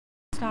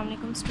अस्सलाम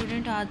वालेकुम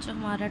स्टूडेंट। आज जो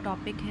हमारा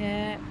टॉपिक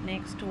है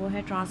नेक्स्ट वो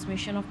है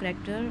ट्रांसमिशन ऑफ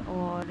करैक्टर,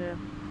 और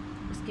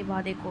इसके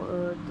बाद एक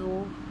दो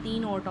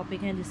तीन और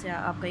टॉपिक हैं जिससे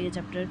आपका ये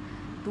चैप्टर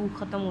 2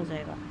 ख़त्म हो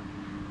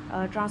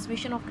जाएगा।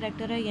 ट्रांसमिशन ऑफ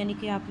करैक्टर है यानी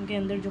कि आपके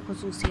अंदर जो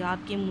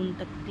खसूसियात की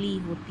मुंतकली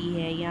होती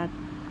है या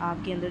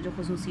आपके अंदर जो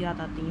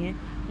खसूसियात आती हैं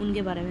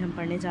उनके बारे में हम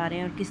पढ़ने जा रहे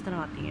हैं और किस तरह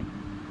आती हैं।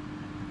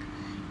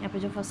 यहाँ पे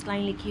जो फर्स्ट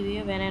लाइन लिखी हुई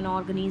है, व्हेन एन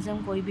ऑर्गेनिज्म,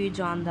 कोई भी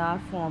जानदार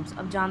फॉर्म्स।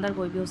 अब जानदार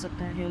कोई भी हो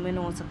सकता है, ह्यूमन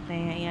हो सकते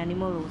हैं या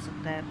एनिमल हो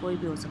सकता है, कोई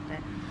भी हो सकता है।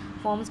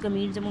 फॉर्म्स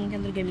गमीट, जब उनके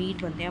अंदर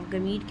गमीट बनते हैं। अब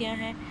गमीट क्या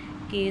है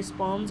कि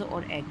स्पर्म्स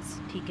और एग्स,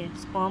 ठीक है।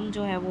 स्पर्म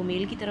जो है वो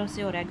मेल की तरफ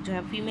से और एग जो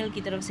है फीमेल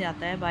की तरफ से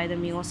आता है बाय द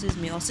मियोसिस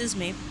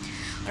में।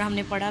 और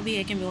हमने पढ़ा भी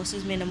है कि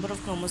मियोसिस में नंबर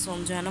ऑफ़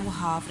क्रोमोसोम जो है ना वो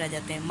हाफ रह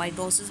जाते हैं।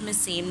 माइटोसिस में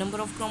सेम नंबर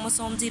ऑफ़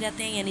क्रोमोसोम्स ही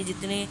रहते हैं, यानी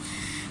जितने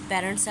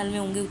पेरेंट सेल में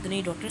होंगे उतने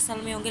ही डॉटर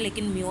सेल में होंगे।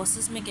 लेकिन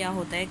मियोसिस में क्या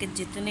होता है कि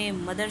जितने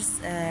मदर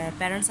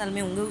पेरेंट सेल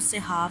में होंगे उससे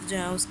हाफ जो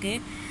है उसके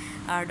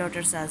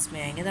डॉटर सेल्स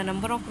में आएंगे। The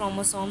number of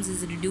chromosomes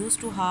is reduce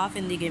to half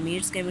in the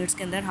gametes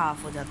के अंदर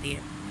हाफ हो जाती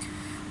है।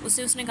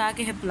 उसने कहा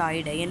कि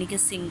हैप्लॉइड है यानी कि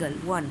सिंगल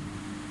वन।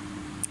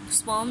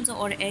 स्पर्म्स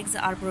और एग्स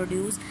आर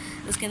प्रोड्यूस,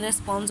 उसके अंदर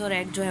स्पर्म्स और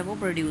एग जो है वो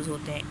प्रोड्यूस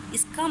होते हैं।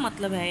 इसका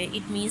मतलब है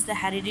it means the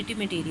heredity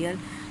material,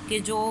 कि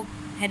जो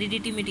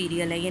हेरिडिटी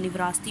मटेरियल है यानी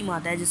विरासती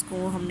मादा है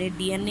जिसको हमने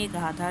डीएनए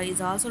कहा था,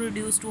 is also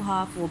reduce to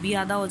half, वो भी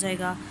आधा हो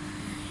जाएगा।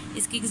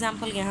 इसकी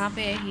एग्जांपल यहाँ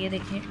पे ये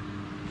देखें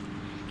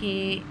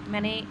कि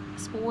मैंने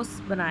स्पोर्स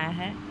बनाया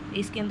है,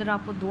 इसके अंदर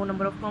आपको 2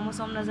 नंबर ऑफ़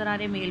क्रोमोसोम नज़र आ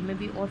रहे हैं, मेल में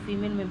भी और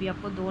फीमेल में भी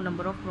आपको 2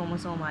 नंबर ऑफ़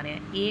क्रोमोसोम आ रहे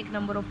हैं। एक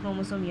नंबर ऑफ़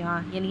क्रोमोसोम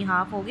यहाँ यानी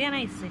हाफ हो गया ना,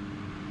 इससे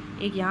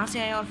एक यहाँ से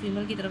आया और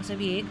फीमेल की तरफ से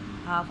भी एक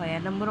हाफ आया।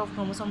 नंबर ऑफ़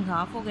क्रोमोसोम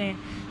हाफ हो गए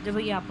हैं। जब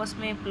ये आपस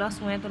में प्लस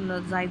हुए हैं तो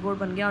जाइगोट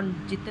बन गया और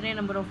जितने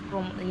नंबर ऑफ़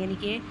यानी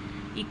कि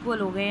इक्वल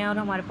हो गए हैं और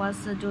हमारे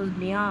पास जो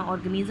नया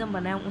ऑर्गेनिज़म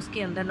बना है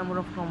उसके अंदर नंबर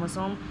ऑफ़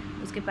क्रोमोसोम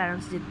उसके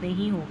पेरेंट्स जितने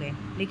ही हो गए।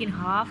 लेकिन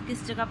हाफ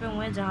किस जगह पे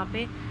हुए हैं, जहाँ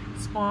पे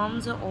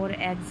स्पर्म्स और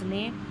एग्स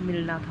ने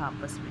मिलना था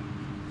आपस में।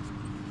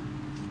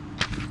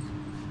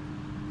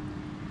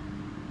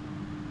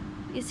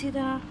 इसी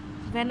तरह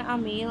when a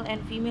male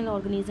and female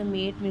organism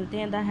met मिलते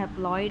हैं, द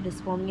हैप्लॉइड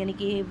स्पर्म यानी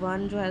कि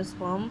वन जो है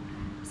sperm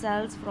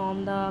cells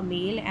from the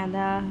male and the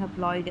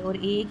haploid, और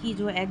एक ही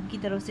जो एग की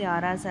तरफ से आ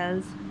रहा है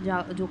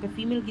सेल्स जो कि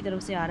फीमेल की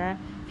तरफ से आ रहा है,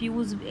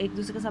 फ्यूज़ एक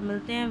दूसरे के साथ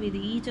मिलते हैं with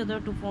each other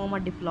to form a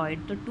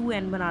diploid, तो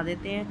 2n बना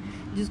देते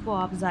हैं जिसको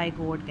आप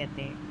जाइगोट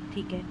कहते हैं,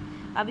 ठीक है।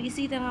 अब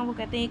इसी तरह वो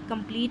कहते हैं एक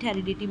कंप्लीट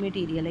हेरिडिटी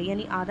मटेरियल है,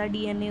 यानी आधा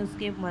डीएनए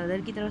उसके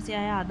मदर की तरफ से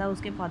आया, आधा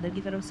उसके फादर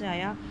की तरफ से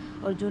आया,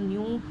 और जो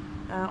न्यू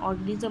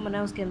ऑर्गेनिज्म बना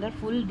है उसके अंदर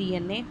फुल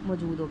डीएनए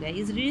मौजूद हो गया।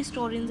 Is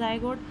restored in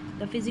zygote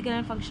the physical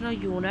and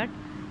functional unit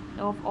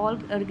of all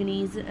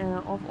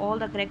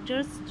the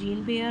characters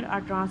gene pair are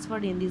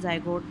transferred in the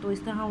zygote। तो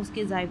इस तरह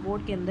उसके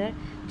जाइगोट के अंदर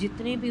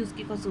जितने भी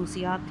उसकी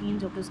खसूसियात थी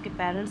जो कि उसके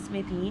पेरेंट्स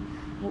में थी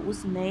वो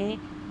उस नए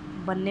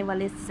बनने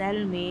वाले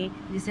सेल में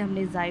जिसे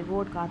हमने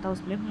जाइगोट कहा था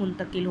उसमें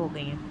मुंतकिल हो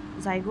गई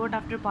हैं। Zygote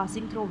after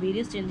passing through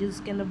various changes,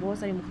 उसके अंदर बहुत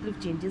सारी मुख्तलिफ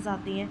चेंजेस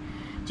आती हैं।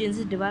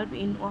 Changes develop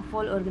in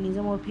full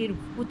organism, और फिर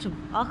कुछ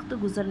वक्त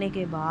गुजरने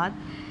के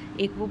बाद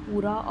एक वो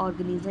पूरा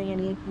ऑर्गेनिज्म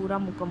यानी एक पूरा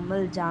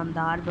मुकम्मल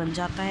जानदार बन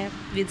जाता है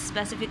विद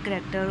स्पेसिफिक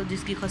करैक्टर,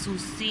 जिसकी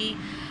खसूसी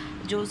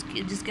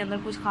जिसके अंदर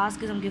कुछ ख़ास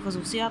किस्म की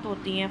खसूसियात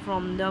होती हैं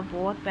फ्रॉम द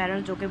बोथ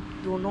पेरेंट्स, जो कि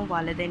दोनों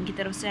वालिदैन की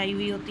तरफ से आई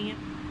हुई होती हैं।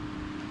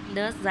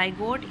 दस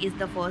zygote is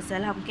the first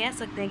cell, हम कह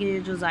सकते हैं कि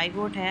जो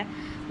जाइगोट है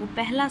वो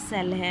पहला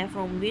सेल है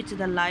from which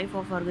the life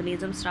of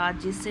organism start,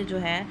 जिससे जो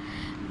है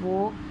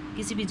वो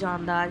किसी भी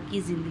जानदार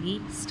की ज़िंदगी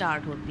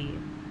स्टार्ट होती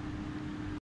है।